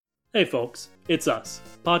Hey folks, it's us,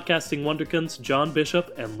 podcasting wonderkins John Bishop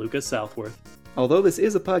and Lucas Southworth. Although this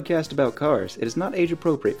is a podcast about cars, it is not age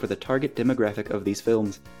appropriate for the target demographic of these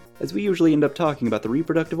films, as we usually end up talking about the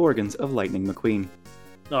reproductive organs of Lightning McQueen.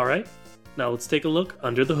 Alright, now let's take a look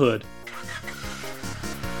under the hood.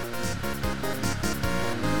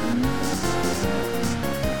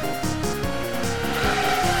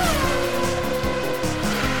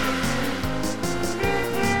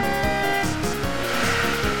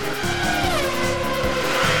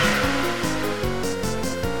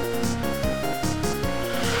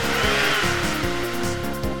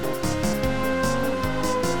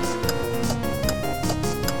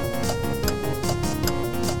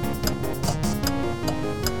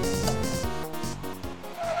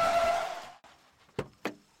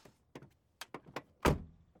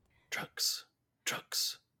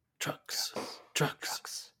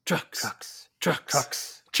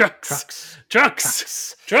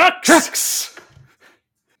 Trucks.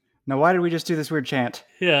 Now, why did we just do this weird chant?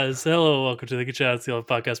 Yes, hello, welcome to the Good Chat. It's the only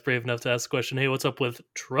podcast brave enough to ask the question, hey, what's up with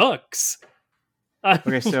trucks?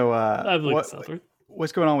 Okay, so I'm Lucas Southworth.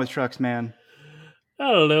 What's going on with trucks, man?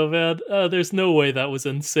 I don't know, man. There's no way that was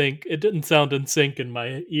in sync. It didn't sound in sync in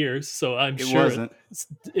my ears, so I'm sure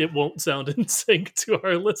it won't sound in sync to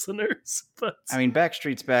our listeners. But I mean,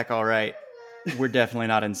 Backstreet's back all right. We're definitely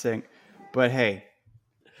not in sync. But hey,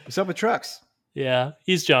 what's up with trucks? Yeah,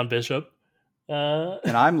 he's John Bishop.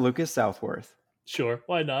 And I'm Lucas Southworth. Sure,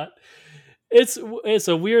 why not? It's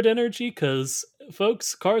a weird energy because,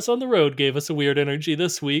 folks, Cars on the Road gave us a weird energy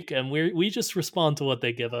this week, and we just respond to what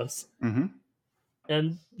they give us. Mm-hmm.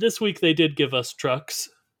 And this week they did give us trucks.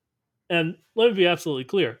 And let me be absolutely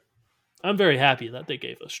clear. I'm very happy that they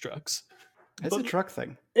gave us trucks. It's a truck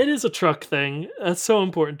thing. It is a truck thing. That's so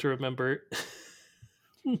important to remember.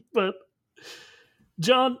 But,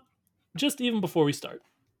 John, just even before we start,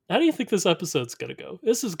 how do you think this episode's going to go?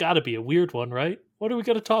 This has got to be a weird one, right? What are we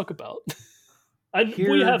going to talk about?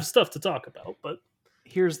 We have stuff to talk about, but...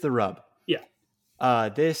 Here's the rub. Yeah.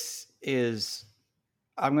 This is...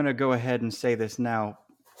 I'm going to go ahead and say this now.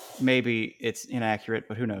 Maybe it's inaccurate,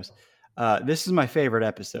 but who knows? This is my favorite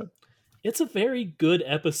episode. It's a very good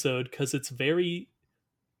episode because it's very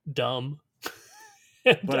dumb.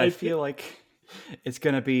 But I feel like it's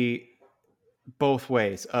going to be both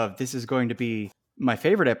ways of this is going to be my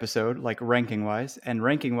favorite episode, like ranking wise, and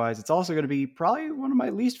ranking wise, it's also going to be probably one of my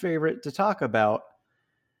least favorite to talk about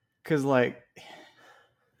because like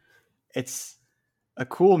it's a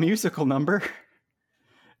cool musical number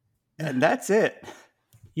and that's it.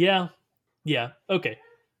 Yeah. Okay.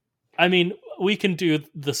 I mean, we can do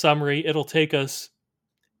the summary. It'll take us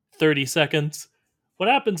 30 seconds. What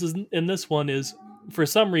happens in this one is, for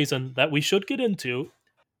some reason that we should get into,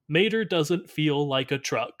 Mater doesn't feel like a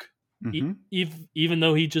truck. Mm-hmm. Even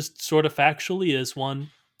though he just sort of factually is one.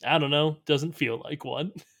 I don't know, doesn't feel like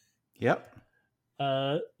one. Yep.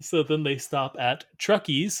 So then they stop at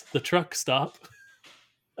Truckies, the truck stop.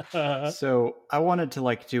 So I wanted to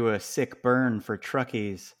like do a sick burn for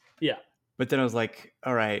truckies. Yeah. But then I was like,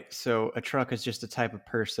 all right, so a truck is just a type of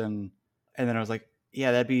person. And then I was like,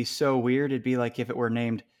 yeah, that'd be so weird. It'd be like if it were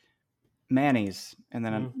named Manny's. And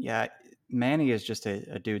then, Manny is just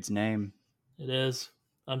a dude's name. It is.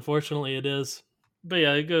 Unfortunately, it is. But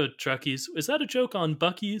yeah, I go Truckies. Is that a joke on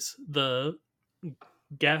Buc-ee's, the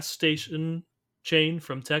gas station chain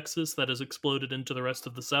from Texas that has exploded into the rest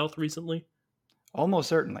of the South recently? Almost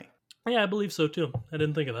certainly. Yeah, I believe so too. I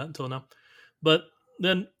didn't think of that until now. But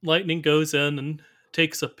then Lightning goes in and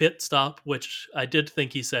takes a pit stop, which I did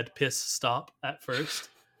think he said piss stop at first.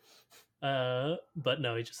 But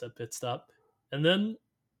no, he just said pit stop. And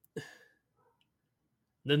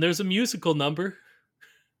then there's a musical number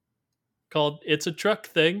called It's a Truck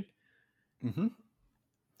Thing. Mm-hmm.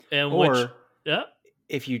 And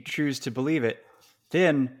if you choose to believe it,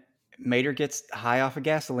 then Mater gets high off of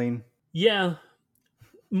gasoline. Yeah.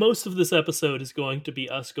 Most of this episode is going to be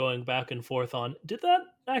us going back and forth on, did that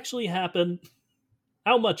actually happen?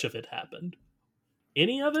 How much of it happened?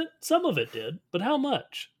 Any of it? Some of it did, but how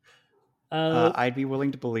much? I'd be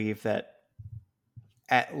willing to believe that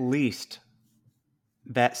at least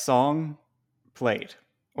that song played,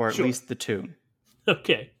 or at least the tune.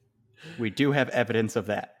 Okay. We do have evidence of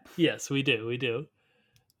that. Yes, we do.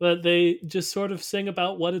 But they just sort of sing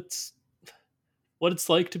about what it's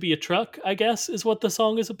like to be a truck, I guess, is what the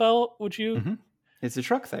song is about. Would you? Mm-hmm. It's a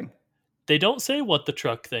truck thing. They don't say what the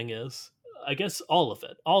truck thing is. I guess all of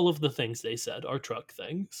it. All of the things they said are truck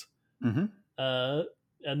things. Mm-hmm.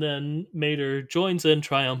 And then Mater joins in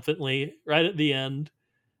triumphantly right at the end.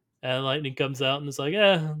 And Lightning comes out and is like,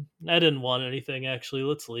 I didn't want anything, actually.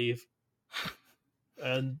 Let's leave.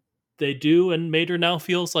 And They do, and Mater now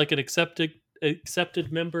feels like an accepted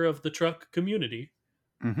member of the truck community.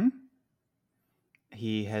 Mm-hmm.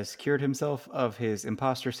 He has cured himself of his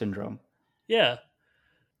imposter syndrome. Yeah.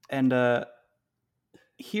 And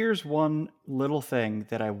here's one little thing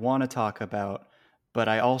that I want to talk about, but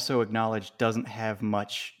I also acknowledge doesn't have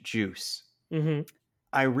much juice. Mm-hmm.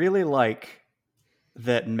 I really like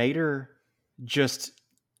that Mater just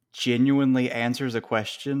genuinely answers a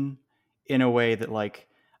question in a way that, like,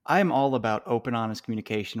 I'm all about open, honest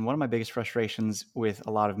communication. One of my biggest frustrations with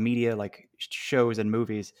a lot of media, like shows and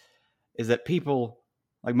movies, is that people,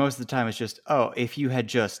 like, most of the time, it's just, oh, if you had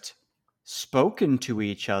just spoken to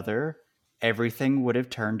each other, everything would have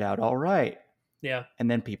turned out all right. Yeah. And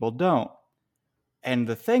then people don't. And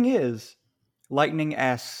the thing is, Lightning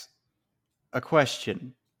asks a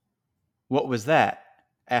question. What was that?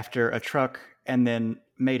 After a truck and then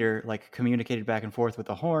Mater, like, communicated back and forth with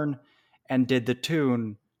the horn and did the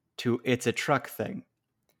tune to It's a Truck Thing.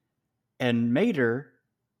 And Mater,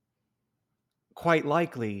 quite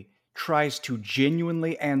likely, tries to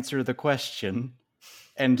genuinely answer the question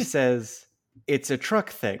and says, it's a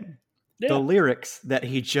truck thing. Yeah. The lyrics that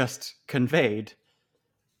he just conveyed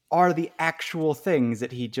are the actual things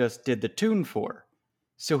that he just did the tune for.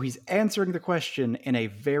 So he's answering the question in a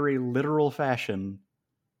very literal fashion.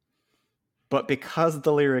 But because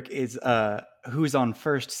the lyric is who's on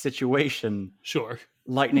first situation, Sure.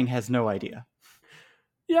 Lightning has no idea.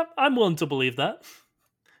 Yep, I'm willing to believe that.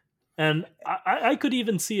 And I could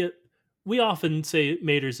even see it. We often say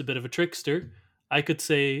Mater's a bit of a trickster. I could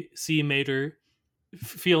see Mater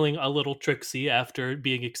feeling a little tricksy after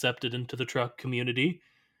being accepted into the truck community,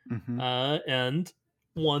 Mm-hmm. And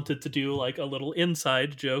wanted to do like a little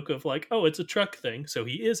inside joke of like, oh, it's a truck thing. So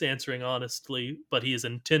he is answering honestly, but he is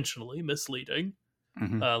intentionally misleading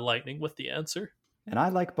Lightning with the answer. And I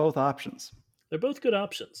like both options. They're both good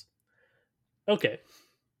options. Okay.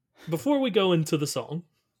 Before we go into the song,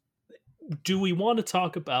 do we want to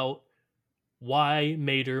talk about why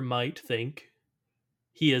Mater might think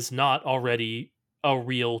he is not already a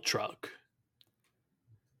real truck?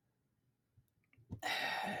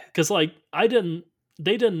 Because, like,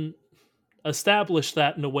 they didn't establish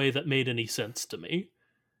that in a way that made any sense to me.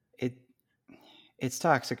 It's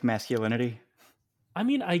toxic masculinity. I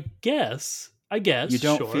mean, I guess. You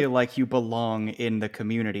don't sure. feel like you belong in the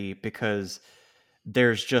community because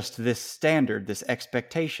there's just this standard, this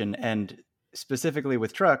expectation, and specifically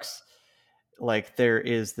with trucks, like, there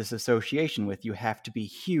is this association with, you have to be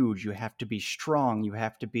huge, you have to be strong, you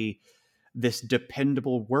have to be this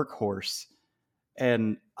dependable workhorse.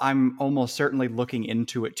 And I'm almost certainly looking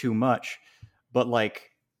into it too much, but,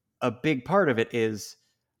 like, a big part of it is,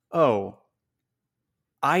 oh,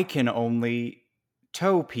 I can only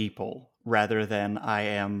tow people rather than I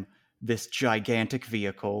am this gigantic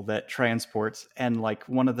vehicle that transports. And, like,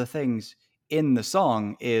 one of the things in the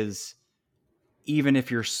song is, even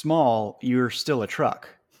if you're small, you're still a truck.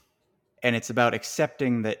 And it's about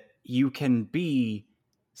accepting that you can be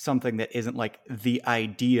something that isn't, like, the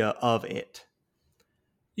idea of it.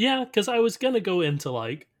 Yeah, because I was going to go into,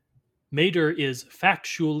 like, Mater is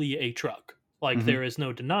factually a truck. Like, there is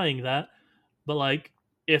no denying that. But, like,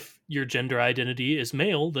 if your gender identity is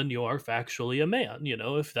male, then you are factually a man,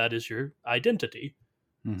 if that is your identity.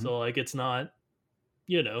 So, like, it's not,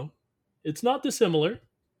 it's not dissimilar.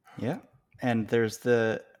 Yeah. And there's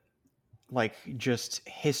the, like, just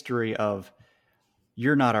history of,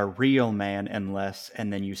 you're not a real man unless,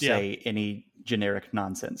 and then you say any generic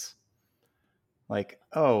nonsense. Like,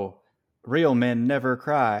 oh, real men never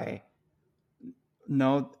cry.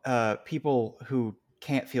 No, people who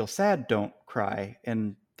can't feel sad don't cry.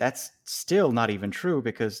 And that's still not even true,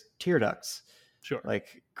 because tear ducts. Sure.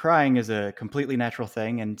 Like, crying is a completely natural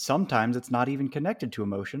thing, and sometimes it's not even connected to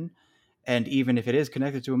emotion. And even if it is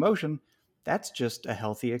connected to emotion, that's just a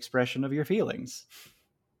healthy expression of your feelings.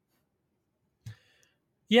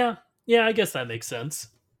 Yeah, I guess that makes sense.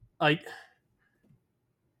 Like,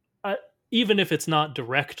 even if it's not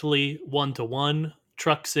directly one-to-one,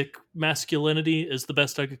 truxic masculinity is the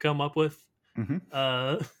best I could come up with.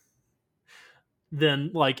 Mm-hmm.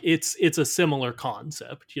 Then, like, it's a similar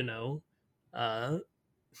concept, I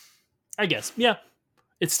guess, yeah.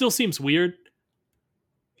 It still seems weird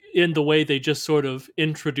in the way they just sort of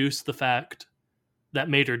introduce the fact that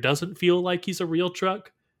Mater doesn't feel like he's a real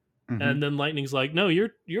truck. Mm-hmm. And then Lightning's like, no,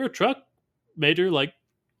 you're a truck, Mater, like,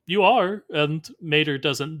 you are. And Mater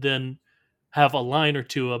doesn't then have a line or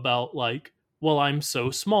two about, like, well, I'm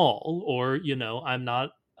so small, or, I'm not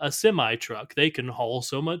a semi truck, they can haul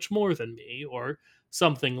so much more than me, or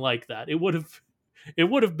something like that. It would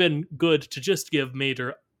have been good to just give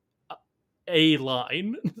Mater a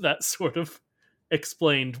line that sort of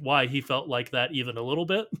explained why he felt like that even a little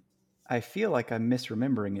bit. I feel like I'm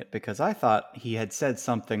misremembering it because I thought he had said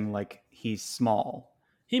something like he's small.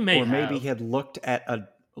 He may Or maybe have. he had looked at a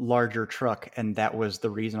larger truck and that was the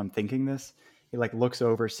reason I'm thinking this. He like looks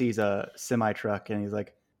over, sees a semi truck, and he's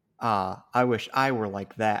like, "Ah, I wish I were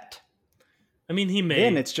like that." I mean, he may.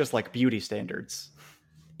 Then it's just like beauty standards.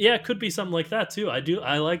 Yeah, it could be something like that too.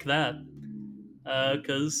 I like that.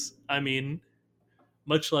 Because, I mean,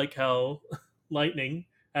 much like how Lightning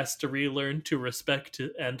has to relearn to respect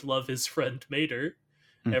and love his friend Mater,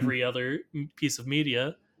 every other piece of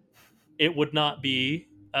media, it would not be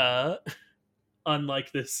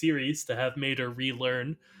unlike this series to have Mater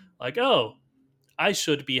relearn, like, oh, I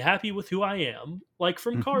should be happy with who I am, like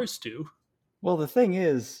from Cars 2. Well, the thing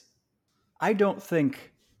is, I don't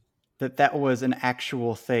think that was an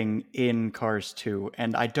actual thing in Cars 2,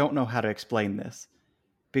 and I don't know how to explain this.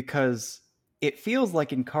 Because it feels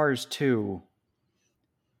like in Cars 2,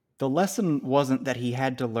 the lesson wasn't that he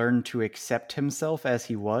had to learn to accept himself as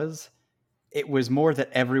he was. It was more that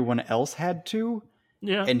everyone else had to.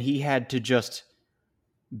 Yeah. And he had to just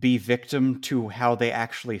be victim to how they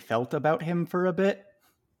actually felt about him for a bit.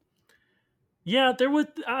 Yeah,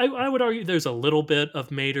 I would argue there's a little bit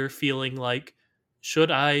of Mater feeling like, should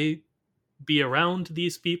I be around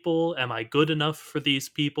these people? Am I good enough for these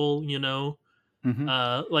people? You know?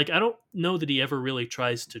 Like, I don't know that he ever really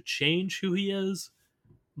tries to change who he is.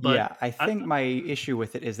 But yeah, I think my issue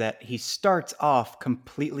with it is that he starts off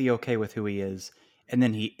completely okay with who he is, and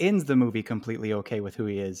then he ends the movie completely okay with who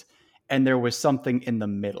he is, and there was something in the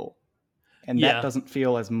middle. And that doesn't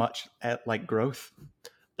feel as much at like growth.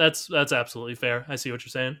 That's absolutely fair. I see what you're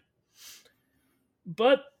saying.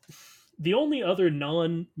 But the only other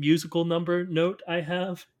non-musical number note I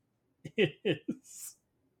have is,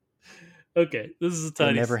 okay, this is a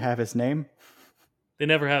tiny. They never have his name. They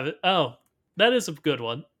never have it. Oh, that is a good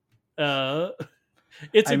one. Your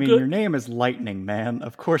name is Lightning, man.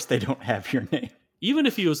 Of course they don't have your name. Even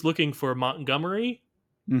if he was looking for Montgomery,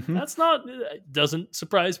 that's not. It doesn't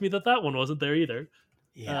surprise me that one wasn't there either.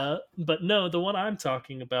 Yeah. But no, the one I'm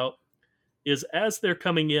talking about is as they're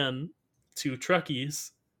coming in to Truckies.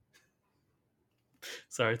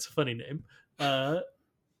 Sorry, it's a funny name.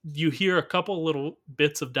 You hear a couple little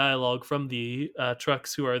bits of dialogue from the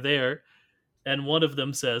trucks who are there, and one of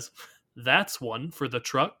them says, "That's one for the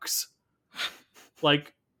trucks."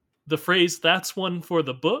 Like the phrase, "That's one for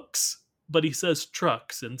the books," but he says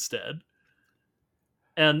trucks instead.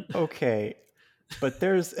 And okay, but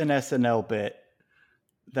there's an SNL bit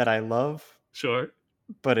that I love. Sure.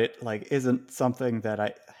 But it like isn't something that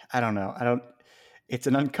I don't know. It's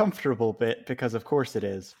an uncomfortable bit because of course it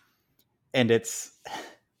is. And it's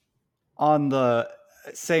on the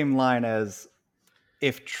same line as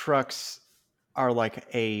if trucks are like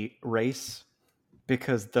a race,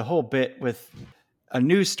 because the whole bit with a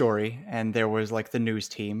news story, and there was like the news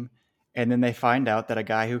team, and then they find out that a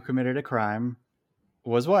guy who committed a crime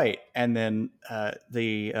was white, and then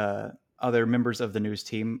the other members of the news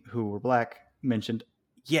team who were black mentioned,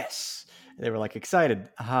 yes, they were like excited,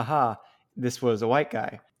 haha, this was a white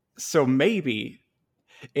guy. So maybe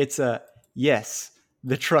it's a yes,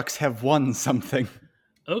 the trucks have won something.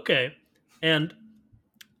 Okay. And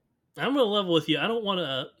I'm gonna level with you. I don't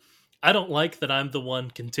like that I'm the one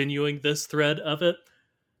continuing this thread of it,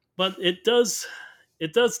 but it does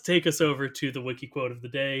take us over to the wiki quote of the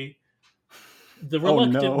day. The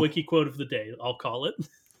reluctant wiki quote of the day, I'll call it.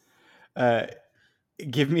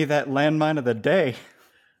 Give me that landmine of the day.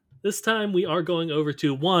 This time we are going over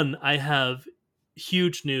to one. I have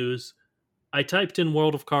huge news. I typed in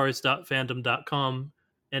worldofcars.fandom.com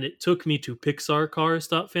and it took me to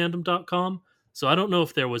pixarcars.fandom.com. So I don't know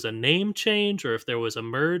if there was a name change or if there was a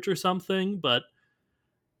merge or something, but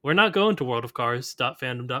we're not going to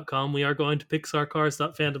worldofcars.fandom.com. We are going to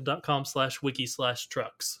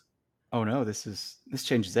pixarcars.fandom.com/wiki/trucks. Oh no, this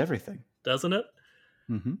changes everything. Doesn't it?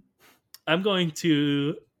 Mm-hmm. I'm going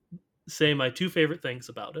to say my two favorite things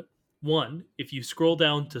about it. One, if you scroll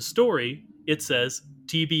down to story, it says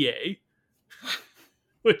TBA,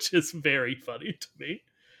 which is very funny to me.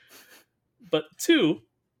 But two,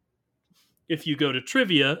 if you go to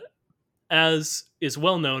trivia, as is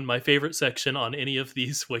well known, my favorite section on any of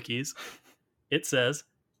these wikis, it says,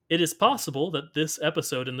 it is possible that this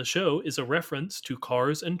episode in the show is a reference to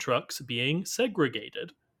cars and trucks being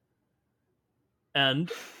segregated.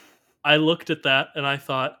 And I looked at that and I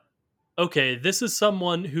thought, okay, this is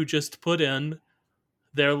someone who just put in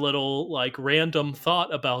their little like random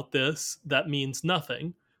thought about this that means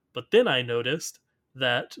nothing. But then I noticed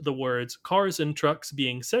that the words cars and trucks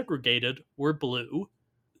being segregated were blue.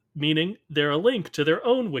 meaning they're a link to their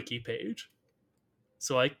own wiki page.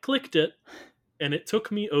 So I clicked it, and it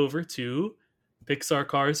took me over to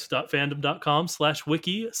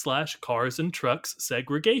pixarcars.fandom.com/wiki/cars and trucks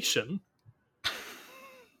segregation.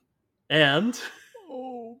 And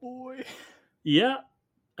oh boy. Yeah.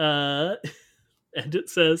 And it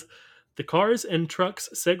says the cars and trucks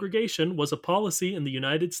segregation was a policy in the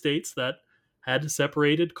United States that had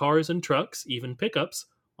separated cars and trucks, even pickups,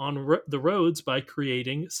 on the roads by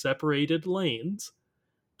creating separated lanes.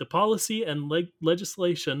 The policy and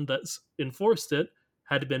legislation that enforced it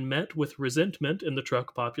had been met with resentment in the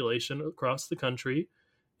truck population across the country,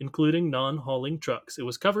 including non-hauling trucks. It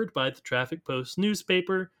was covered by the Traffic Post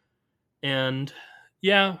newspaper, and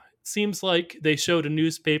yeah, it seems like they showed a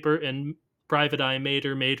newspaper in Private Eye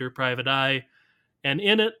Mater Private Eye, and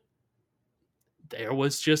in it, there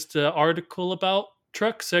was just an article about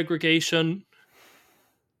truck segregation.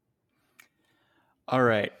 All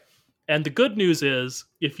right. And the good news is,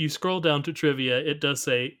 if you scroll down to trivia, it does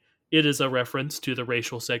say it is a reference to the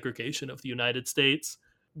racial segregation of the United States,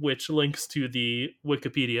 which links to the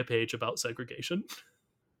Wikipedia page about segregation.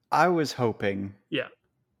 I was hoping Yeah.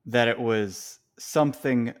 that it was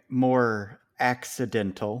something more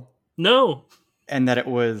accidental. No. And that it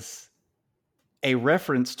was a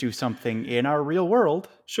reference to something in our real world.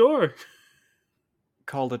 Sure.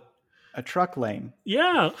 Called a truck lane.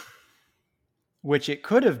 Yeah. Which it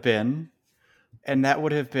could have been, and that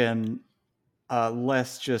would have been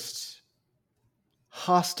less just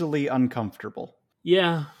hostily uncomfortable.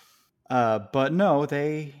 Yeah. But no,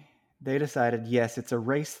 they decided, yes, it's a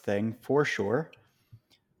race thing for sure,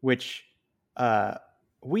 which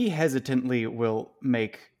we hesitantly will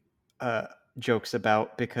make jokes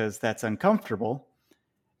about because that's uncomfortable.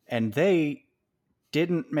 And they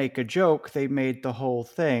didn't make a joke, they made the whole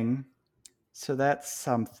thing. So that's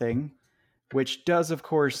something. Which does, of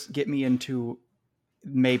course, get me into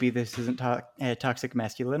maybe this isn't toxic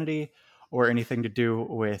masculinity or anything to do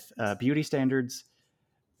with beauty standards.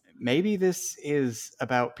 Maybe this is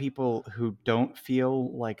about people who don't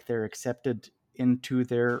feel like they're accepted into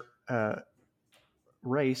their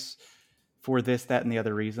race for this, that, and the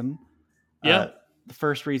other reason. Yeah. The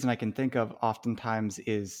first reason I can think of oftentimes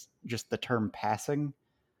is just the term passing.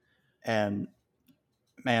 And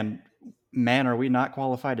man, are we not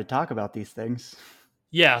qualified to talk about these things?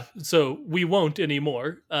 Yeah, so we won't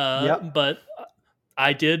anymore. Yep. But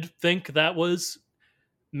I did think that was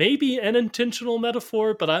maybe an intentional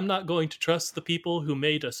metaphor, but I'm not going to trust the people who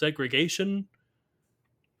made a segregation.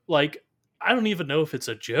 Like, I don't even know if it's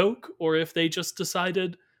a joke or if they just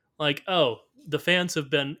decided, like, oh, the fans have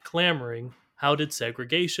been clamoring. How did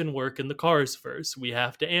segregation work in the Cars verse? We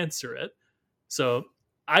have to answer it. So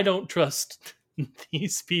I don't trust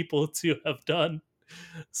these people to have done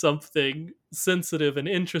something sensitive and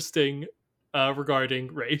interesting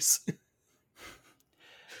regarding race.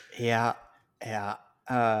 Yeah.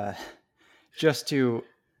 Just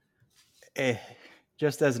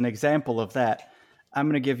as an example of that, I'm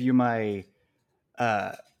going to give you my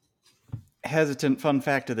hesitant fun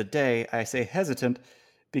fact of the day. I say hesitant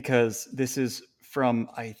because this is from,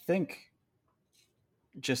 I think,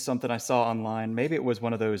 just something I saw online. Maybe it was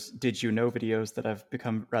one of those did you know videos that I've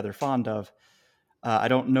become rather fond of. I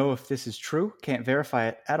don't know if this is true. Can't verify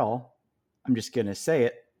it at all. I'm just going to say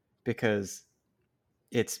it because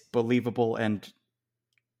it's believable and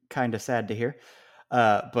kind of sad to hear.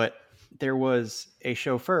 But there was a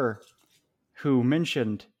chauffeur who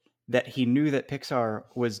mentioned that he knew that Pixar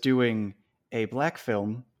was doing a black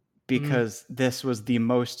film because this was the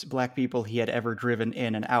most black people he had ever driven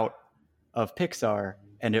in and out of Pixar,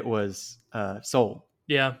 and it was Soul.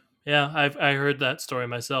 Yeah, I heard that story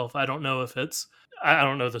myself. I don't know if I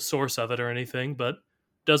don't know the source of it or anything, but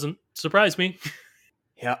doesn't surprise me.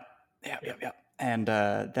 Yep. And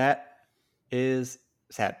that is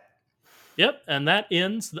sad. Yep, and that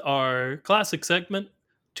ends our classic segment.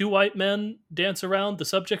 Two white men dance around the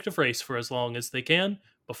subject of race for as long as they can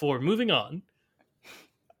before moving on.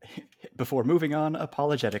 Before moving on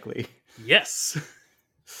apologetically. Yes.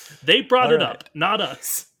 They brought it up, not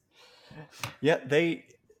us. Yeah, they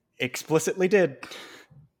explicitly did.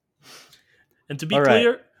 And to be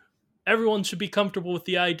clear, everyone should be comfortable with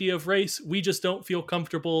the idea of race. We just don't feel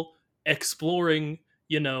comfortable exploring,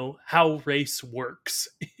 how race works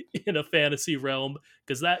in a fantasy realm,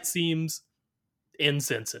 because that seems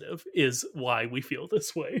insensitive, is why we feel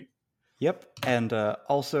this way. Yep. And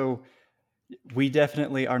also, we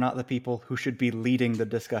definitely are not the people who should be leading the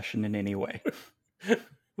discussion in any way.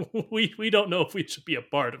 We don't know if we should be a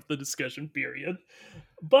part of the discussion, period.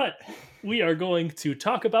 But we are going to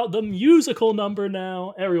talk about the musical number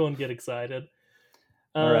now. Everyone get excited.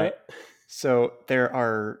 All right. So there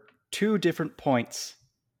are two different points.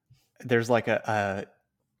 There's like a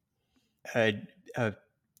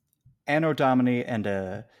Anno Domini and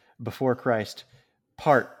a Before Christ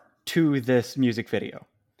part to this music video.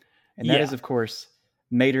 And that is, of course,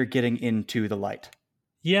 Mater getting into the light.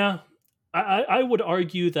 Yeah. I would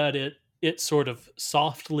argue that it sort of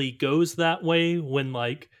softly goes that way when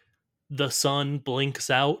like the sun blinks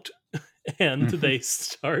out and they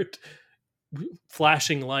start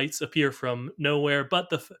flashing lights appear from nowhere,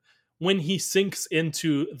 but when he sinks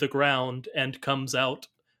into the ground and comes out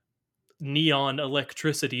neon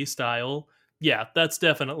electricity style, yeah, that's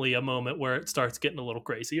definitely a moment where it starts getting a little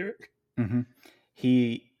crazier. Mm-hmm.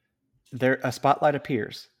 A spotlight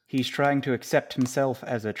appears. He's trying to accept himself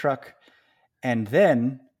as a truck, and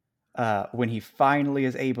then when he finally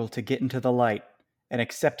is able to get into the light and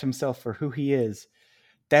accept himself for who he is,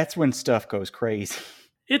 that's when stuff goes crazy.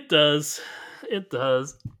 It does. It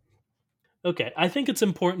does. Okay, I think it's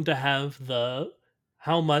important to have the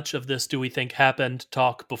how much of this do we think happened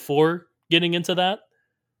talk before getting into that.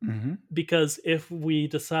 Mm-hmm. Because if we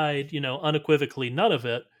decide, unequivocally none of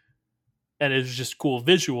it, and it's just cool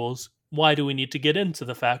visuals, why do we need to get into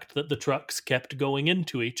the fact that the trucks kept going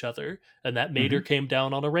into each other and that Mater came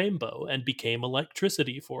down on a rainbow and became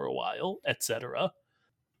electricity for a while, etc.?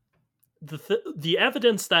 The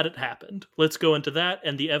evidence that it happened, let's go into that,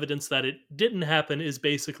 and the evidence that it didn't happen is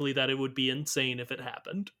basically that it would be insane if it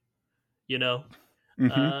happened.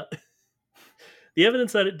 The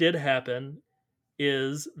evidence that it did happen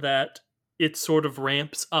is that it sort of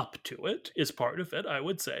ramps up to it, is part of it, I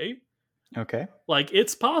would say. Okay. Like,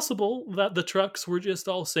 it's possible that the trucks were just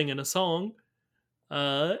all singing a song,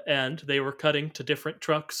 and they were cutting to different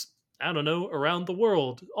trucks, I don't know, around the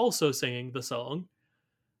world, also singing the song.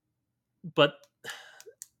 But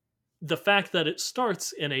the fact that it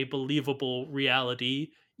starts in a believable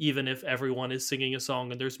reality, even if everyone is singing a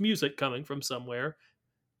song and there's music coming from somewhere,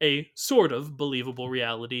 a sort of believable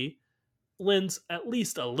reality, lends at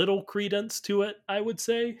least a little credence to it, I would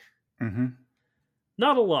say. Mm-hmm.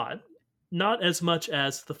 Not a lot. Not as much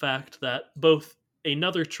as the fact that both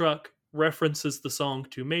another truck references the song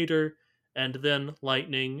to Mater, and then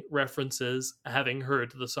Lightning references having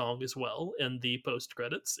heard the song as well in the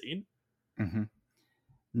post-credits scene. Mm-hmm.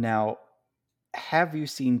 Now, have you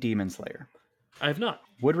seen Demon Slayer? I have not.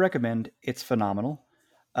 Would recommend. It's phenomenal.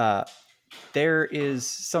 There is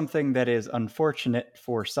something that is unfortunate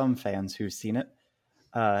for some fans who've seen it.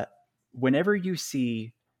 Whenever you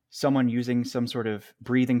see someone using some sort of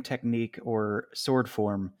breathing technique or sword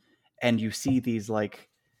form, and you see these like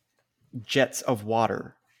jets of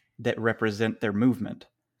water that represent their movement,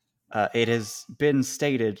 it has been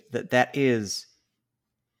stated that that is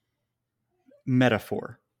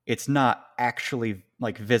metaphor. It's not actually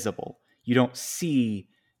like visible. You don't see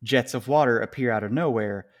jets of water appear out of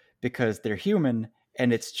nowhere because they're human,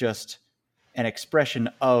 and it's just an expression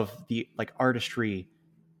of the like artistry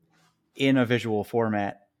in a visual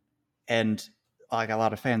format. And like a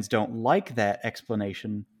lot of fans don't like that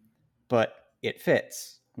explanation, but it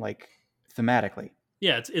fits like thematically.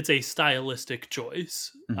 Yeah, it's a stylistic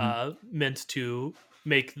choice meant to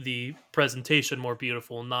make the presentation more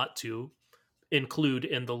beautiful, not to include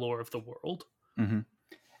in the lore of the world. Mm-hmm.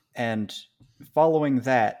 And following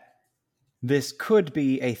that, this could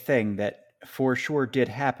be a thing that for sure did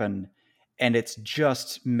happen, and it's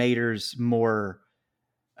just Mater's more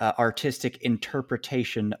artistic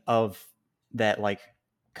interpretation of that, like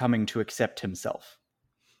coming to accept himself.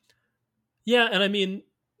 Yeah, and I mean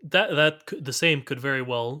that the same could very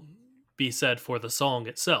well be said for the song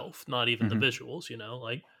itself, not even the visuals.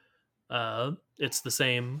 Like it's the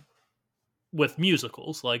same with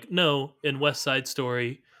musicals. Like, no, in West Side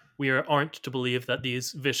Story, we aren't to believe that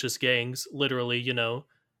these vicious gangs literally,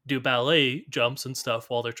 do ballet jumps and stuff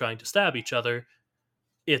while they're trying to stab each other.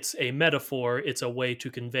 It's a metaphor. It's a way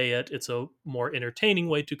to convey it. It's a more entertaining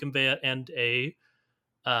way to convey it, and a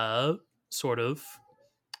sort of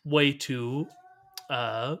way to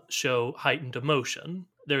show heightened emotion.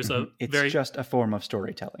 It's just a form of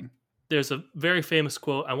storytelling. There's a very famous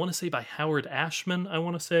quote, I want to say by Howard Ashman,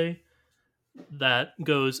 that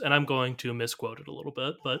goes, and I'm going to misquote it a little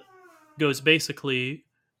bit, but goes basically,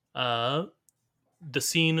 the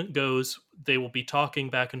scene goes, they will be talking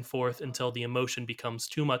back and forth until the emotion becomes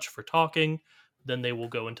too much for talking, then they will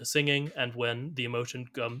go into singing, and when the emotion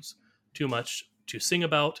becomes too much to sing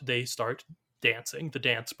about, they start dancing. The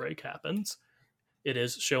dance break happens. It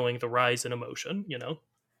is showing the rise in emotion,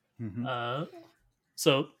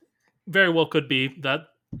 so very well could be that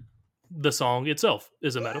the song itself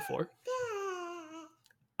is a metaphor.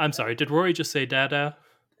 I'm sorry, did Rory just say dada?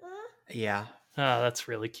 Yeah. Ah, that's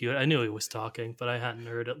really cute. I knew he was talking, but I hadn't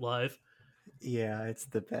heard it live. Yeah, it's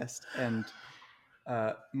the best. And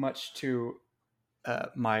much to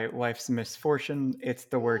my wife's misfortune, it's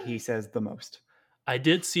the word he says the most. I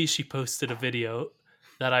did see she posted a video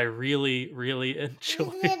that I really, really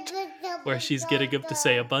enjoyed where she's getting him to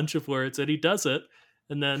say a bunch of words and he does it.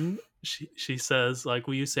 And then she says, like,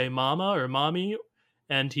 will you say mama or mommy?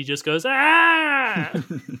 And he just goes, ah!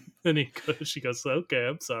 And she goes, okay,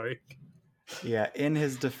 I'm sorry. Yeah, in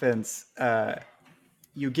his defense,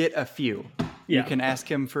 you get a few. Yeah. You can ask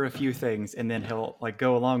him for a few things and then he'll like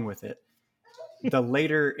go along with it. The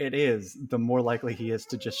later it is, the more likely he is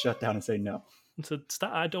to just shut down and say no. So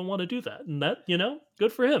stop, I don't want to do that. And that,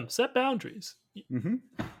 good for him. Set boundaries. Mm-hmm.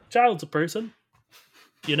 Child's a person,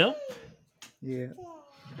 Yeah.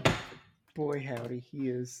 Boy, howdy, he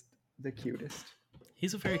is the cutest.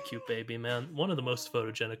 He's a very cute baby, man. One of the most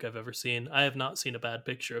photogenic I've ever seen. I have not seen a bad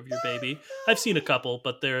picture of your baby. I've seen a couple,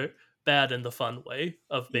 but they're bad in the fun way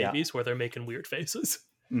of babies where they're making weird faces.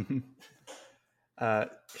 Mm-hmm.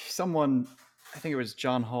 Someone, I think it was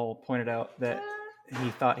John Hall, pointed out that he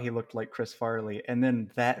thought he looked like Chris Farley, and then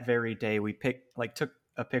that very day we took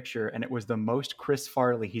a picture, and it was the most Chris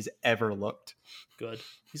Farley he's ever looked. Good.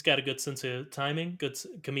 He's got a good sense of timing, good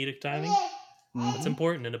comedic timing. Mm-hmm. That's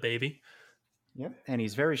important in a baby. Yep, and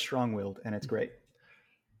he's very strong-willed, and it's great.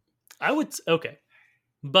 Okay,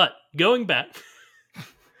 but going back,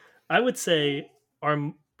 I would say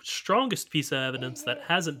our strongest piece of evidence that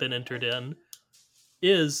hasn't been entered in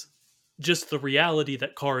is just the reality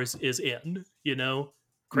that Cars is in.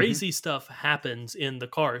 Crazy stuff happens in the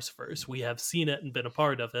Cars verse. We have seen it and been a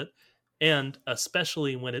part of it, and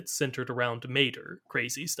especially when it's centered around Mater,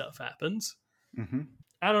 crazy stuff happens. Mm-hmm.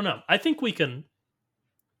 I don't know. I think we can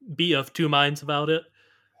be of two minds about it.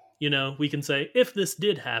 We can say, if this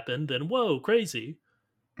did happen, then whoa, crazy.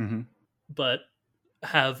 Mm-hmm. But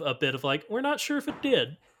have a bit of like, we're not sure if it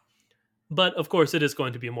did. But of course, it is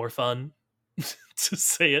going to be more fun to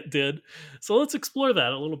say it did. So let's explore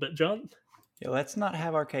that a little bit, John. Yeah, let's not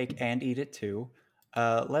have our cake and eat it too.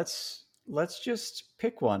 Let's just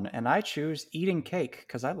pick one, and I choose eating cake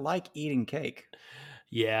because I like eating cake.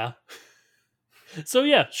 Yeah. So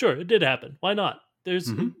yeah, sure, it did happen. Why not?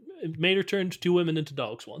 Mater turned two women into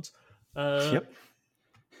dogs once. Yep.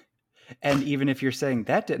 And even if you're saying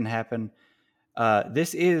that didn't happen,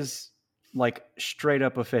 this is like straight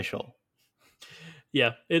up official.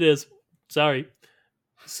 Yeah, it is. Sorry.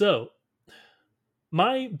 So,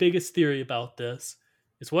 my biggest theory about this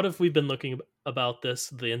is, what if we've been looking about this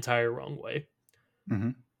the entire wrong way?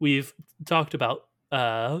 Mm-hmm. We've talked about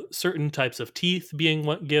certain types of teeth being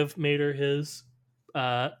what give Mater his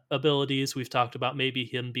abilities. We've talked about maybe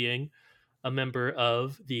him being a member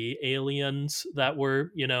of the aliens that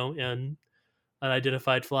were, in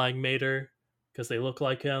unidentified flying Mater because they look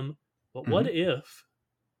like him. But what if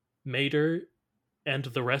Mater and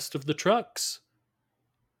the rest of the trucks,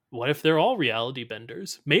 what if they're all reality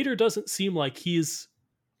benders? Mater doesn't seem like he's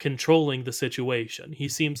controlling the situation. He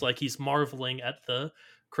seems like he's marveling at the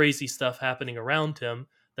crazy stuff happening around him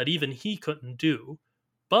that even he couldn't do.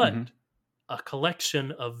 But a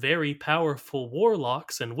collection of very powerful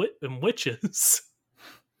warlocks and witches.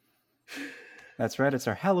 That's right. It's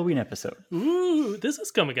our Halloween episode. Ooh, this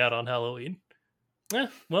is coming out on Halloween.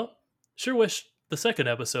 Well, sure wish the second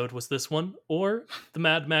episode was this one, or the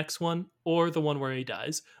Mad Max one, or the one where he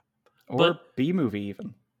dies. Or B-movie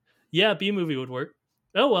even. Yeah, B-movie would work.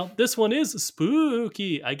 Oh well, this one is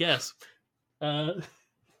spooky, I guess.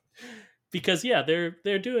 Because yeah,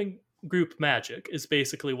 they're doing group magic is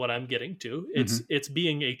basically what I'm getting to. It's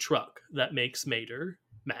being a truck that makes Mater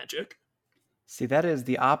magic. See, that is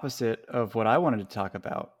the opposite of what I wanted to talk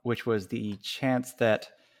about, which was the chance that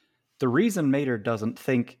the reason Mater doesn't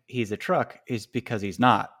think he's a truck is because he's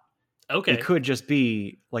not. Okay. It could just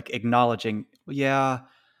be like acknowledging, yeah,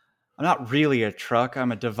 I'm not really a truck.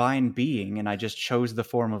 I'm a divine being, and I just chose the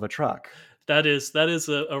form of a truck. That is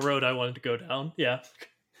a road I wanted to go down. Yeah.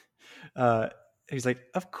 He's like,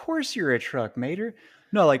 of course you're a truck, Mater.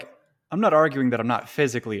 No, like, I'm not arguing that I'm not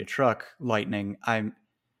physically a truck, Lightning.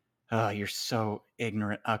 You're so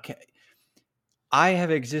ignorant. Okay. I have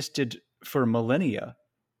existed for millennia,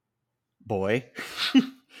 boy.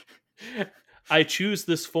 I choose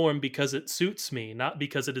this form because it suits me, not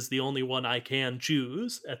because it is the only one I can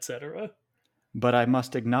choose, etc. But I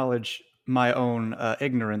must acknowledge my own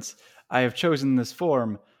ignorance. I have chosen this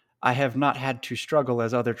form. I have not had to struggle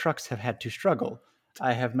as other trucks have had to struggle.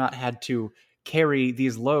 I have not had to carry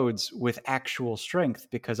these loads with actual strength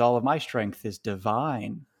because all of my strength is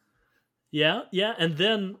divine. Yeah, and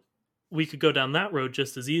then we could go down that road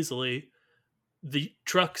just as easily. the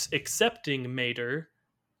trucks accepting Mater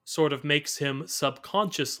sort of makes him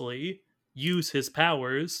subconsciously use his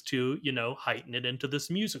powers to, heighten it into this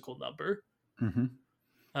musical number. Mm-hmm.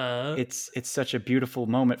 Uh, it's such a beautiful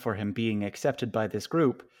moment for him being accepted by this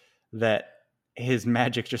group that his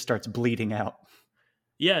magic just starts bleeding out.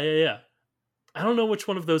 yeah. I don't know which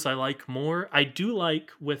one of those I like more. I do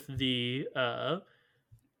like with the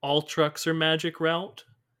all trucks are magic route.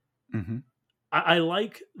 Mm-hmm. I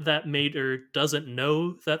like that Mater doesn't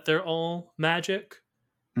know that they're all magic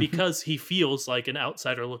Mm-hmm. because he feels like an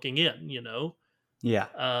outsider looking in,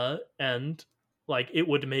 Yeah. And like it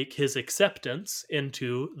would make his acceptance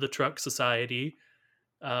into the truck society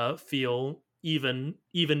feel even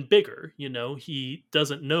bigger. He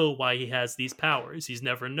doesn't know why he has these powers. He's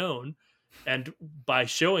never known, and by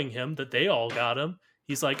showing him that they all got him,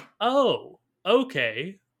 he's like, oh,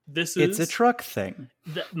 okay, this It's a is truck thing.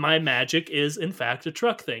 my magic is in fact a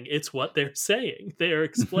truck thing. It's what they're saying. They are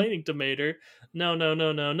explaining to Mater, no, no,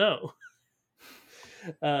 no, no, no.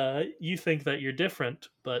 You think that you're different,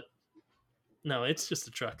 but no, it's just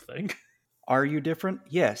a truck thing. Are you different?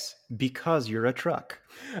 Yes, because you're a truck.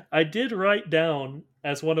 I did write down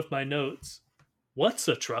as one of my notes, what's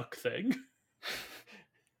a truck thing?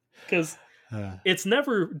 Because it's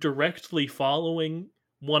never directly following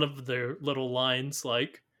one of their little lines.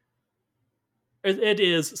 Like, it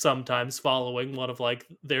is sometimes following one of like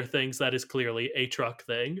their things that is clearly a truck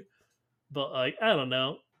thing, but like I don't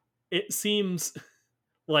know, it seems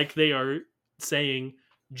like they are saying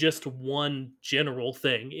just one general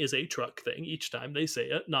thing is a truck thing each time they say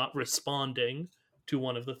it, not responding to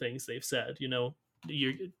one of the things they've said.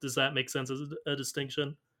 Does that make sense as a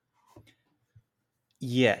distinction?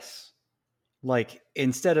 Yes. Like,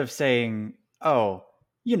 instead of saying, oh,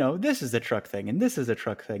 this is a truck thing and this is a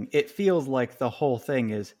truck thing, it feels like the whole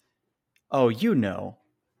thing is, oh,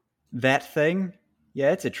 that thing?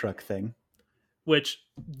 Yeah, it's a truck thing. Which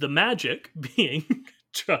the magic being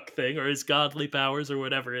truck thing or his godly powers or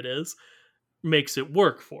whatever it is makes it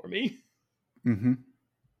work for me. Mm-hmm.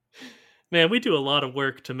 Man, we do a lot of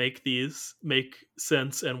work to make these make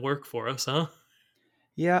sense and work for us, huh?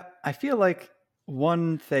 Yeah, I feel like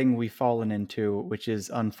one thing we've fallen into, which is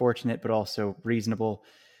unfortunate but also reasonable,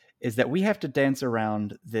 is that we have to dance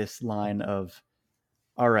around this line of,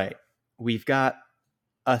 all right, we've got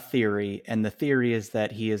a theory, and the theory is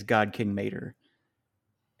that he is God King Mater.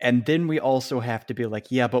 And then we also have to be like,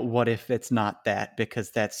 yeah, but what if it's not that? Because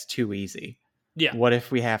that's too easy. Yeah. What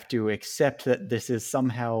if we have to accept that this is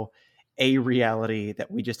somehow a reality that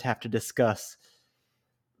we just have to discuss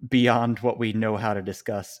beyond what we know how to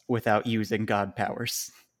discuss without using God powers?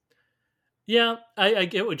 Yeah, I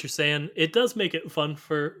get what you're saying. It does make it fun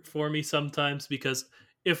for me sometimes because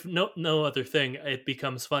if no other thing, it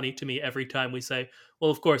becomes funny to me every time we say, well,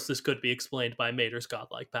 of course this could be explained by Mater's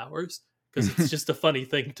godlike powers, because it's just a funny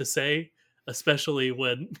thing to say, especially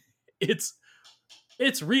when it's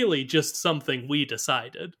it's really just something we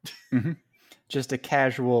decided. Mm-hmm. Just a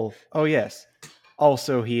casual, oh yes,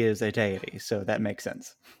 also he is a deity, so that makes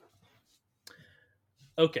sense.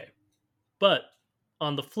 Okay. But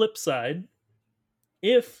on the flip side,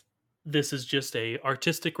 if this is just a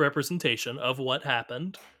artistic representation of what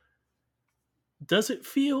happened, does it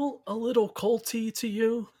feel a little culty to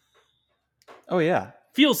you? Oh yeah.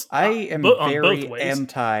 Feels I am on both very ways.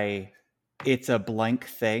 anti it's a blank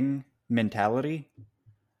thing mentality.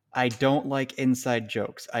 I don't like inside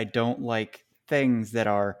jokes. I don't like things that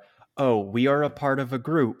are, oh, we are a part of a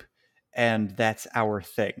group and that's our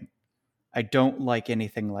thing. I don't like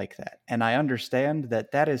anything like that. And I understand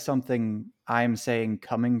that that is something I'm saying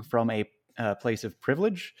coming from a place of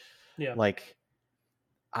privilege. Yeah. Like,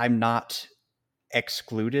 I'm not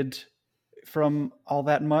excluded from all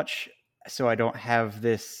that much. So I don't have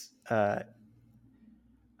this,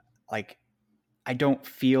 like, I don't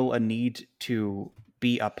feel a need to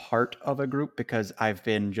be a part of a group because I've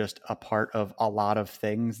been just a part of a lot of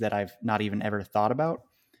things that I've not even ever thought about.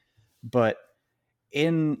 But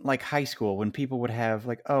in like high school, when people would have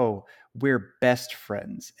like, oh, we're best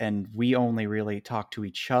friends and we only really talk to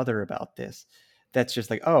each other about this, that's just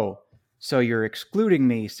like, oh, so you're excluding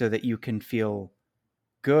me so that you can feel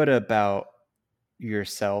good about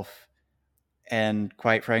yourself. And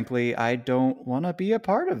quite frankly, I don't want to be a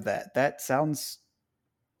part of that. That sounds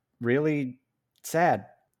really sad.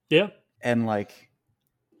 Yeah. And like,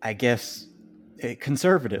 I guess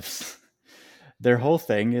conservatives, their whole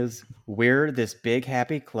thing is we're this big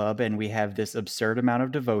happy club and we have this absurd amount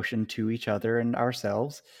of devotion to each other and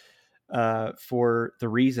ourselves for the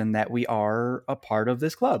reason that we are a part of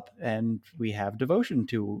this club and we have devotion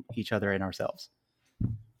to each other and ourselves.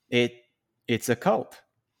 It's a cult.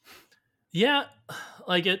 Yeah,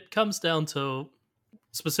 like it comes down to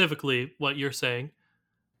specifically what you're saying.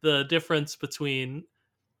 The difference between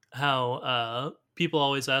how people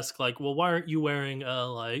always ask, like, well, why aren't you wearing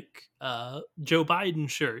a Joe Biden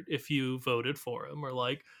shirt if you voted for him, or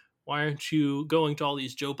like, why aren't you going to all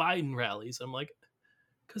these Joe Biden rallies? I'm like,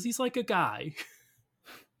 because he's like a guy.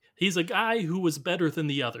 He's a guy who was better than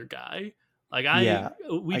the other guy. Like Yeah,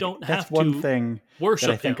 we don't that's have one to thing that I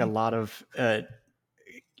worship think a him. lot of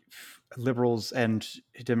liberals and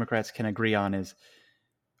Democrats can agree on is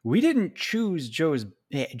we didn't choose Joe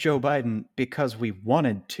Biden because we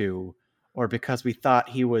wanted to or because we thought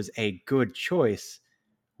he was a good choice.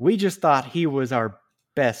 We just thought he was our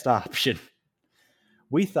best option.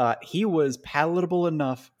 We thought he was palatable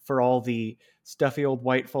enough for all the stuffy old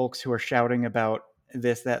white folks who are shouting about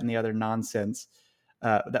this, that, and the other nonsense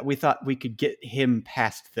that we thought we could get him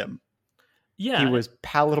past them. He Yeah, was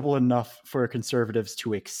palatable enough for conservatives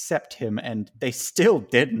to accept him, and they still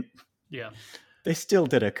didn't. yeah, They still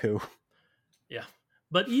did a coup. yeah.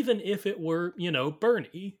 But even if it were,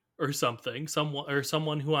 Bernie or something,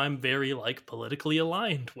 someone who I'm very like politically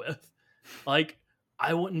aligned with, like,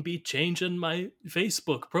 I wouldn't be changing my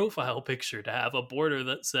Facebook profile picture to have a border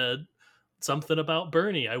that said something about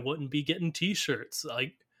Bernie. I wouldn't be getting t-shirts.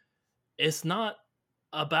 Like, it's not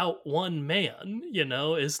about one man,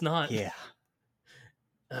 it's not. Yeah.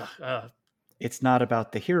 uh, uh, It's not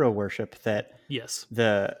about the hero worship that yes.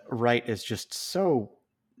 the right is just so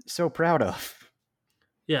proud of.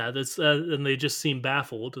 Yeah, that's and they just seem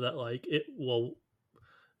baffled that like it well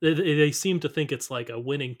they seem to think it's like a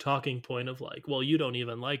winning talking point of like, well, you don't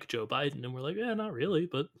even like Joe Biden, and we're like, yeah, not really,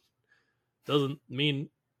 but doesn't mean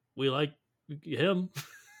we like him.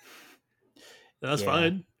 That's Yeah.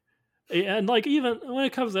 fine. And like, even when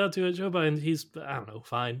it comes down to it, Joe Biden, he's, I don't know,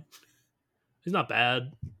 fine. He's not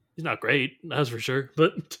bad. He's not great, that's for sure.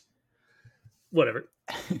 But whatever.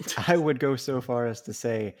 I would go so far as to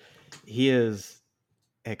say he is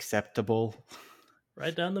acceptable.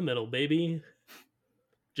 Right down the middle, baby.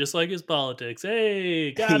 Just like his politics.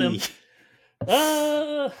 Hey, got him.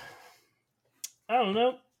 I don't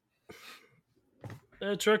know.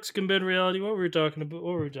 Trucks can bend reality. What were we talking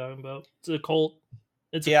about? It's a cult.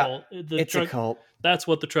 It's a cult. It's a cult. That's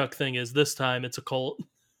what the truck thing is. This time, it's a cult.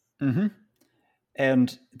 Mm-hmm.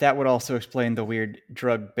 And that would also explain the weird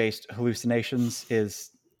drug-based hallucinations.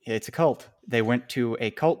 It's a cult. They went to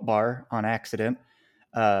a cult bar on accident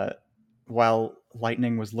while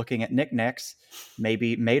Lightning was looking at knickknacks.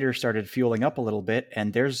 Maybe Mater started fueling up a little bit,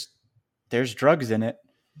 and there's drugs in it.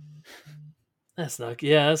 That's not.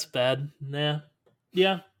 Yeah, that's bad.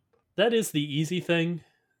 Yeah, that is the easy thing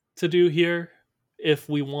to do here if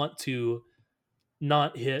we want to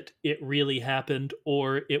not hit it really happened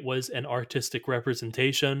or it was an artistic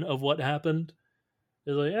representation of what happened.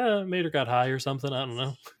 It's like, yeah, Mater got high or something. I don't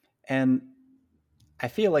know. And I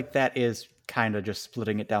feel like that is kind of just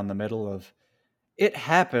splitting it down the middle of it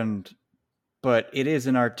happened, but it is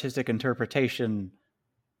an artistic interpretation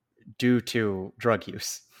due to drug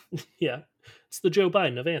use. Yeah, it's the Joe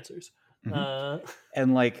Biden of answers. Mm-hmm.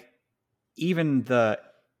 And like, even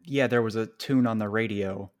there was a tune on the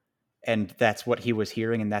radio, and that's what he was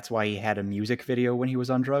hearing, and that's why he had a music video when he was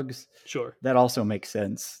on drugs. Sure. That also makes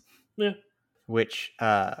sense. Yeah. Which,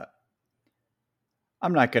 I'm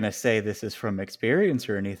not going to say this is from experience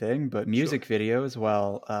or anything, but music videos,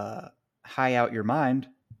 while high out your mind,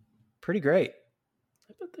 pretty great.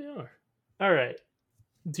 I bet they are. All right.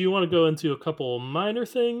 Do you want to go into a couple minor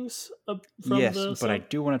things from yes, the but song? I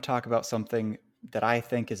do want to talk about something that I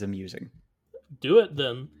think is amusing. Do it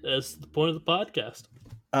then. That's the point of the podcast.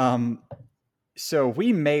 So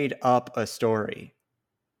we made up a story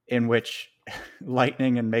in which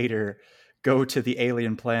Lightning and Mater go to the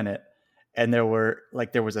alien planet, and there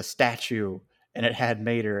was a statue, and it had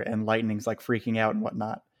Mater, and Lightning's like freaking out and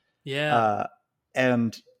whatnot. Yeah.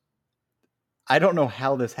 And I don't know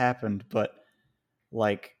how this happened, but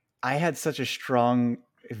like I had such a strong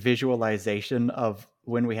visualization of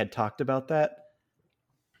when we had talked about that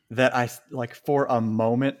I like for a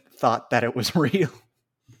moment thought that it was real.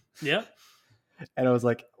 Yeah. And I was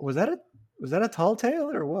like, was that a tall tale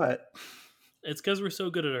or what? It's because we're so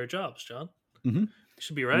good at our jobs, John. Mm-hmm. We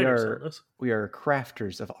should be writers on this. We are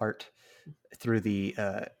crafters of art through the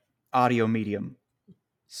audio medium.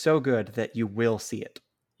 So good that you will see it.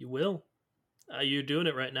 You will. You're doing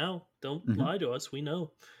it right now. Don't lie to us. We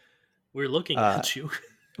know. We're looking at you.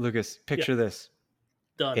 Lucas, picture this.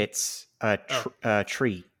 Done. It's a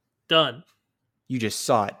tree. Done. You just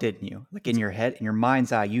saw it, didn't you? Like in your head, in your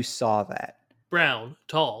mind's eye, you saw that. Brown,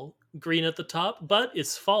 tall, green at the top, but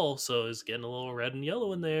it's fall, so it's getting a little red and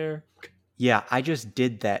yellow in there. Yeah, I just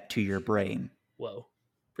did that to your brain. Whoa,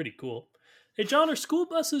 pretty cool. Hey, John, are school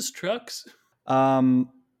buses trucks? Um,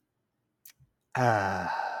 Because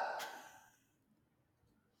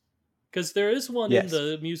there is one in yes.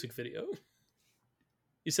 the music video.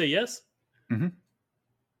 You say yes? Mm-hmm.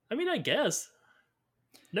 I mean, I guess.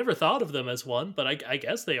 Never thought of them as one, but I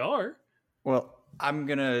guess they are. Well, I'm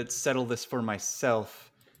going to settle this for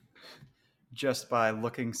myself just by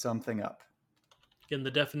looking something up. In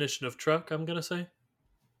the definition of truck, I'm going to say.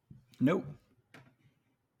 Nope.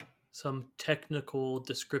 Some technical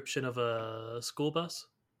description of a school bus?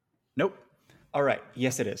 Nope. All right.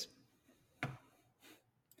 Yes, it is.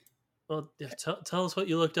 Well, yeah, tell us what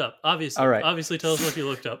you looked up. Obviously. All right. Obviously, tell us what you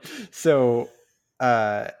looked up. So,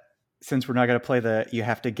 since we're not going to play the you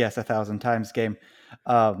have to guess 1,000 times game,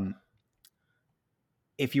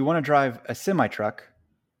 if you want to drive a semi-truck,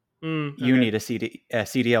 you need a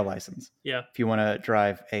CDL license. Yeah. If you want to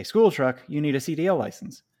drive a school truck, you need a CDL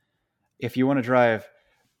license. If you want to drive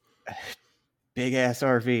a big-ass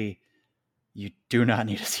RV, you do not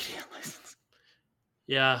need a CDL license.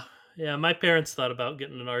 Yeah. Yeah, my parents thought about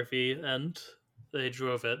getting an RV, and they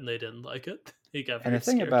drove it, and they didn't like it. They got very And the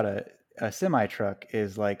thing scared. about a semi-truck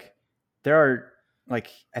is, like, there are, like,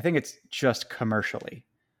 I think it's just commercially.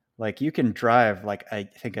 Like, you can drive, like, I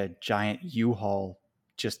think a giant U-Haul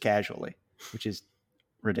just casually, which is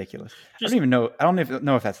ridiculous. I don't even know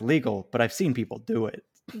if that's legal, but I've seen people do it.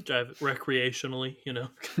 Drive it recreationally,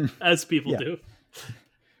 as people do.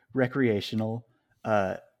 Recreational,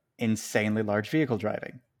 insanely large vehicle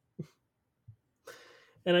driving.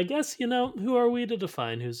 And I guess, who are we to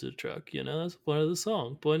define who's a truck? That's the point of the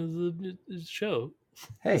song, point of the show.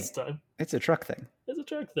 Hey, this time. It's a truck thing. It's a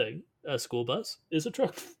truck thing. A school bus is a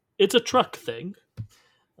truck. It's a truck thing.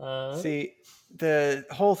 See, the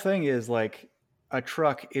whole thing is, like, a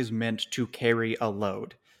truck is meant to carry a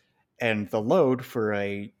load. And the load for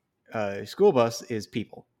a school bus is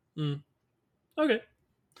people. Okay.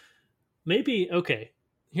 Maybe, okay.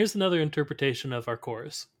 Here's another interpretation of our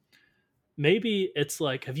chorus. Maybe it's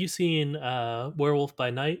like, have you seen Werewolf by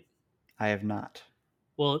Night? I have not.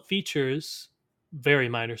 Well, it features, very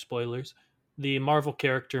minor spoilers, the Marvel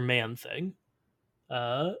character Man-Thing.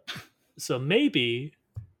 So maybe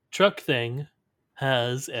Truck Thing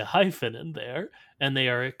has a hyphen in there, and they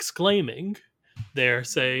are exclaiming, they're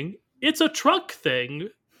saying, it's a truck thing,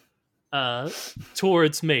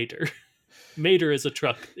 towards Mater. Mater is the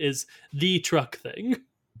truck thing.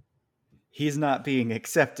 He's not being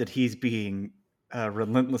accepted, he's being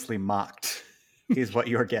relentlessly mocked, is what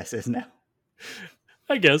your guess is now.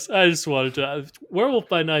 I guess I just wanted to. Werewolf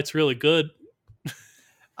by Night's really good.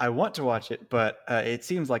 I want to watch it, but it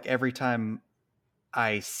seems like every time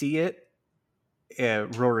I see it,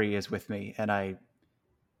 Rory is with me, and I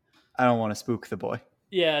don't want to spook the boy.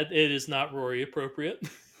 Yeah, it is not Rory appropriate.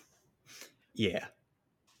 Yeah.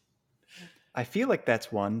 I feel like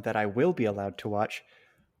that's one that I will be allowed to watch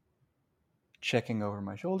checking over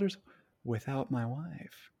my shoulders without my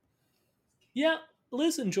wife. Yeah,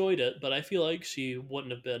 Liz enjoyed it, but I feel like she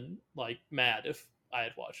wouldn't have been, like, mad if I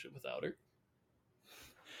had watched it without her.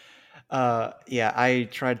 Yeah, I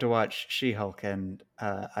tried to watch She-Hulk, and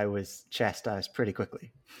I was chastised pretty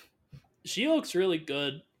quickly. She-Hulk's really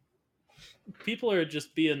good. People are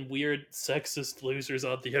just being weird, sexist losers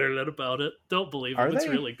on the internet about it. Don't believe them. It's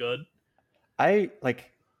really good.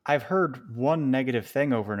 I've heard one negative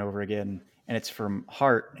thing over and over again, and it's from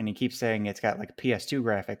Hart, and he keeps saying it's got, like, PS2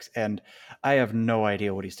 graphics, and I have no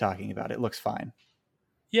idea what he's talking about. It looks fine.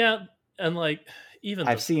 Yeah, and, like,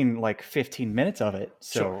 I've seen, like, 15 minutes of it,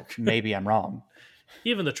 so maybe I'm wrong.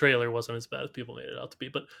 Even the trailer wasn't as bad as people made it out to be,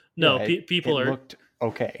 but no, people looked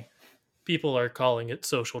okay. People are calling it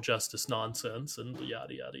social justice nonsense and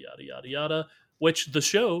yada yada yada yada yada, which the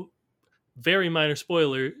show, very minor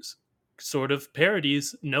spoilers, sort of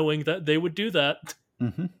parodies, knowing that they would do that.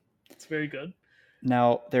 Mm-hmm. It's very good.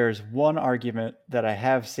 Now, there's one argument that I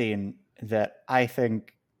have seen that I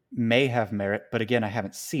think may have merit, but again, I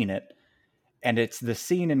haven't seen it. And it's the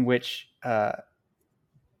scene in which, and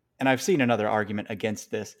I've seen another argument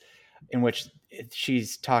against this, in which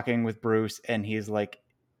she's talking with Bruce, and he's like,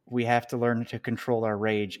 we have to learn to control our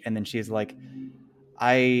rage. And then she's like,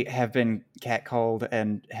 I have been catcalled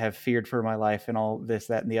and have feared for my life and all this,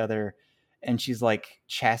 that, and the other. And she's like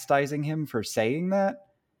chastising him for saying that,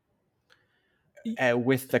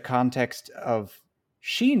 with the context of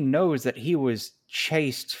she knows that he was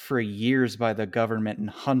chased for years by the government and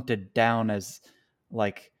hunted down as,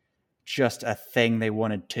 like, just a thing they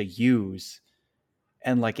wanted to use.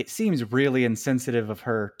 And, like, it seems really insensitive of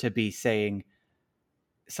her to be saying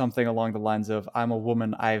something along the lines of, I'm a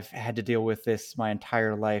woman, I've had to deal with this my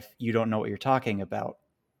entire life, you don't know what you're talking about.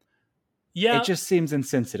 Yeah. It just seems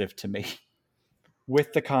insensitive to me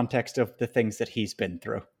with the context of the things that he's been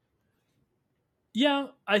through. Yeah,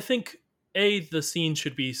 I think the scene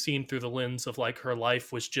should be seen through the lens of like her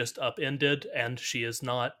life was just upended and she is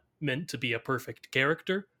not meant to be a perfect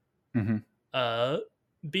character. Mm-hmm.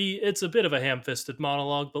 B, it's a bit of a ham-fisted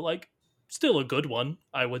monologue, but like still a good one,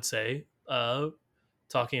 I would say.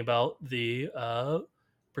 Talking about the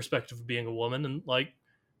perspective of being a woman, and like,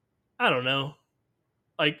 I don't know,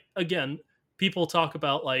 like again, people talk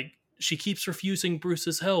about like she keeps refusing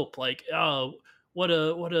Bruce's help, like, oh, what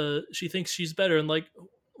a she thinks she's better, and like,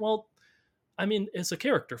 well, I mean, it's a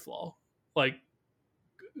character flaw. Like,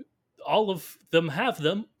 all of them have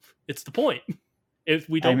them. It's the point. If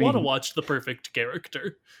we don't want to watch the perfect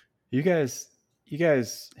character. You guys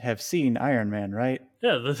have seen Iron Man, right?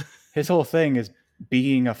 Yeah. His whole thing is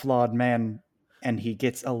being a flawed man, and he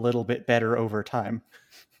gets a little bit better over time.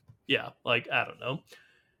 Yeah, like, I don't know.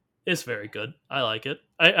 It's very good. I like it.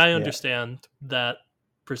 I understand that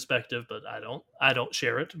perspective, but I don't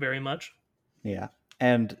share it very much. Yeah.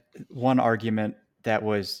 And one argument that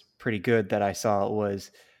was pretty good that I saw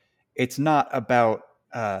was, it's not about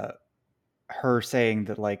her saying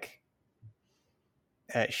that like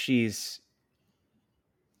she's,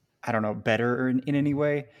 I don't know, better in any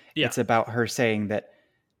way. Yeah. It's about her saying that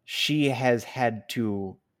she has had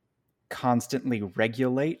to constantly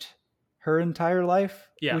regulate her entire life,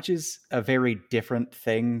 which is a very different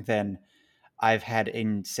thing than I've had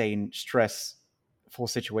insane stressful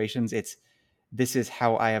situations. This is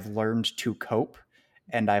how I have learned to cope,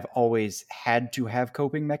 and I've always had to have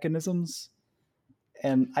coping mechanisms,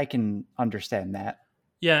 and I can understand that.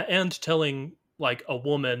 Yeah, and telling like a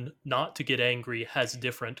woman not to get angry has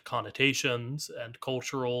different connotations and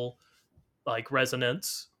cultural like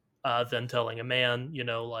resonance than telling a man, you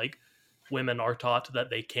know, like women are taught that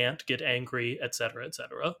they can't get angry, etc.,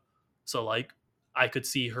 etc. So like I could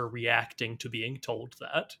see her reacting to being told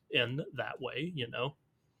that in that way, you know.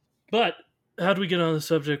 But how do we get on the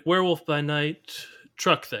subject? Werewolf by Night,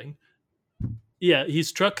 truck thing. Yeah,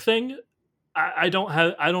 he's truck thing. I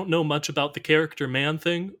don't know much about the character man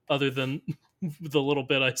thing other than the little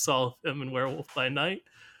bit I saw of him in Werewolf by Night.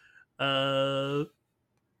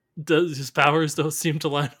 His powers don't seem to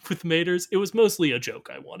line up with Mater's. It was mostly a joke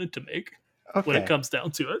I wanted to make when it comes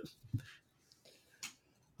down to it.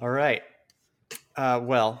 All right.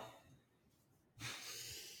 Well,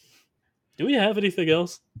 do we have anything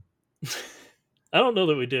else? I don't know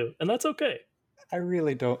that we do, and that's okay. I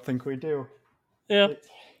really don't think we do. Yeah.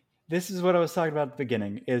 This is what I was talking about at the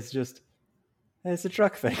beginning. It's a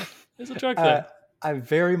truck thing. It's a truck thing. I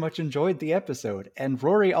very much enjoyed the episode, and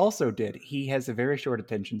Rory also did. He has a very short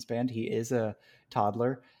attention span. He is a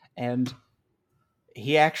toddler, and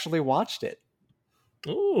he actually watched it.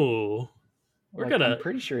 Ooh. I'm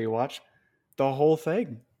pretty sure he watched the whole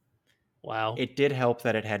thing. Wow. It did help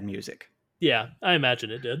that it had music. Yeah, I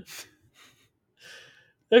imagine it did.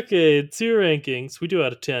 Okay, 2 rankings. We do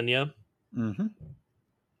out of 10, yeah? Mm-hmm.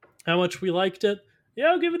 How much we liked it? Yeah,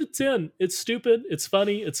 I'll give it a 10. It's stupid. It's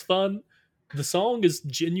funny. It's fun. The song is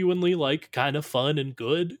genuinely like kind of fun and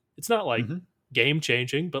good. It's not like game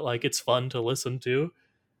changing, but like it's fun to listen to.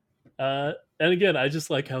 And again, I just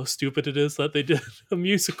like how stupid it is that they did a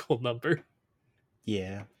musical number.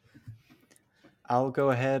 Yeah. I'll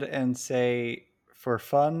go ahead and say for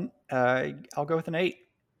fun, I'll go with an 8,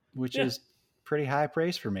 which is pretty high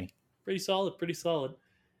praise for me. Pretty solid, pretty solid.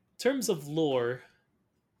 In terms of lore,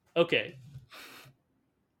 okay.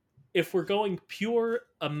 If we're going pure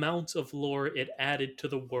amounts of lore it added to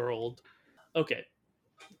the world, okay.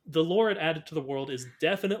 The lore it added to the world is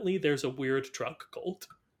definitely there's a weird truck cult.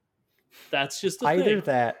 That's just either thing.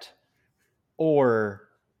 That or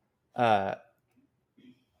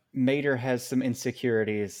Mater has some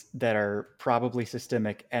insecurities that are probably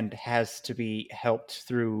systemic and has to be helped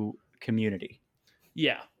through community.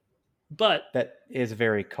 Yeah. But that is a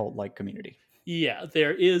very cult-like community. Yeah,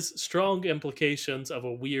 there is strong implications of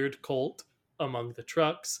a weird cult among the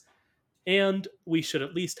trucks, and we should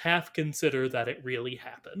at least half consider that it really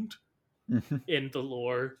happened in the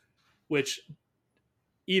lore, which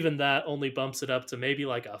even that only bumps it up to maybe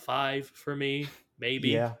like a 5 for me. Maybe.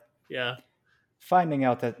 Yeah. Finding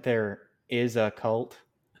out that there is a cult,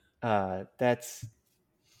 that's...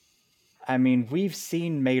 I mean, we've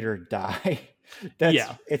seen Mater die.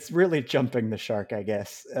 It's really jumping the shark, I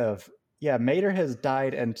guess, of... Yeah, Mater has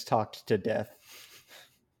died and talked to death.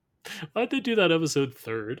 Why'd they do that episode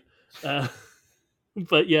 3rd?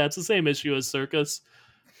 But yeah, it's the same issue as Circus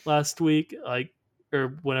last week,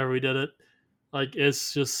 or whenever we did it. Like,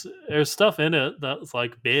 it's just, there's stuff in it that's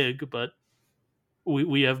like big, but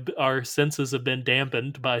we have, our senses have been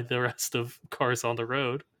dampened by the rest of cars on the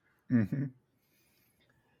road. Mm-hmm.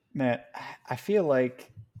 Matt, I feel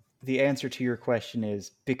like the answer to your question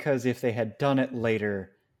is because if they had done it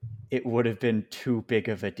later, it would have been too big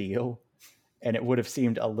of a deal. And it would have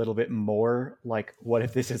seemed a little bit more like, what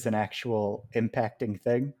if this is an actual impacting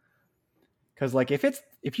thing? Because like if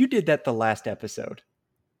you did that the last episode,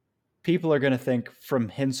 people are going to think from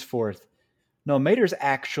henceforth, no, Mater's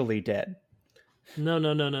actually dead.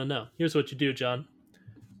 No. Here's what you do, John.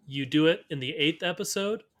 You do it in the 8th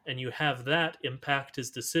episode, and you have that impact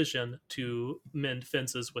his decision to mend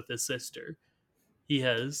fences with his sister. He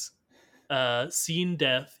has seen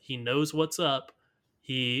death. He knows what's up.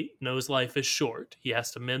 He knows life is short. He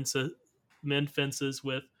has to mend fences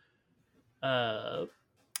with, I've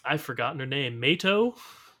forgotten her name. Mato?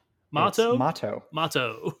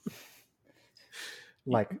 Mato.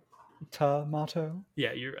 Like tomato?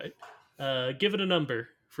 Yeah, you're right. Give it a number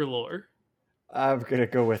for lore. I'm going to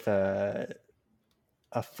go with a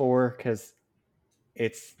 4 because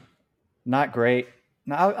it's not great.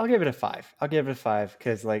 No, I'll give it a 5. I'll give it a 5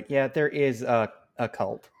 because, like, yeah, there is a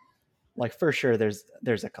cult. Like, for sure, there's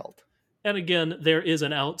a cult. And again, there is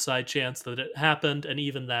an outside chance that it happened, and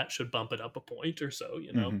even that should bump it up a point or so,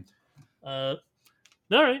 you know.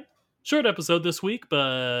 Mm-hmm. All right. Short episode this week,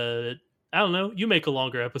 but I don't know. You make a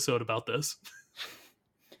longer episode about this.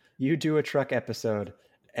 You do a truck episode,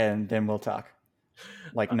 and then we'll talk.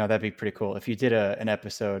 Like, no, that'd be pretty cool. If you did an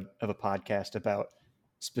episode of a podcast about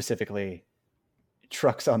specifically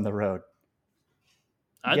trucks on the road,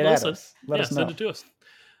 I'd listen. Let us know. Send it to us.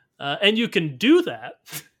 And you can do that.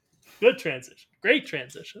 Good transition. Great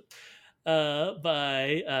transition.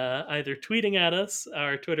 By either tweeting at us.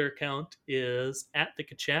 Our Twitter account is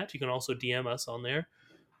 @thekachat. You can also DM us on there.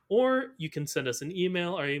 Or you can send us an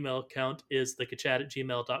email. Our email account is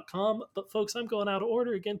thekachat@gmail.com. But folks, I'm going out of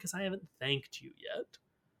order again because I haven't thanked you yet.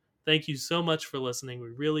 Thank you so much for listening. We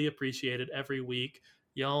really appreciate it every week.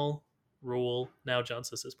 Y'all rule. Now John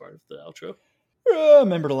says is part of the outro.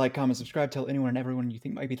 Remember to like, comment, subscribe, tell anyone and everyone you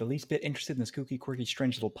think might be the least bit interested in this kooky, quirky,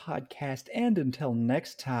 strange little podcast. And until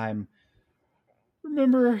next time,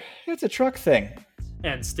 remember, it's a truck thing.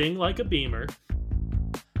 And sting like a beamer.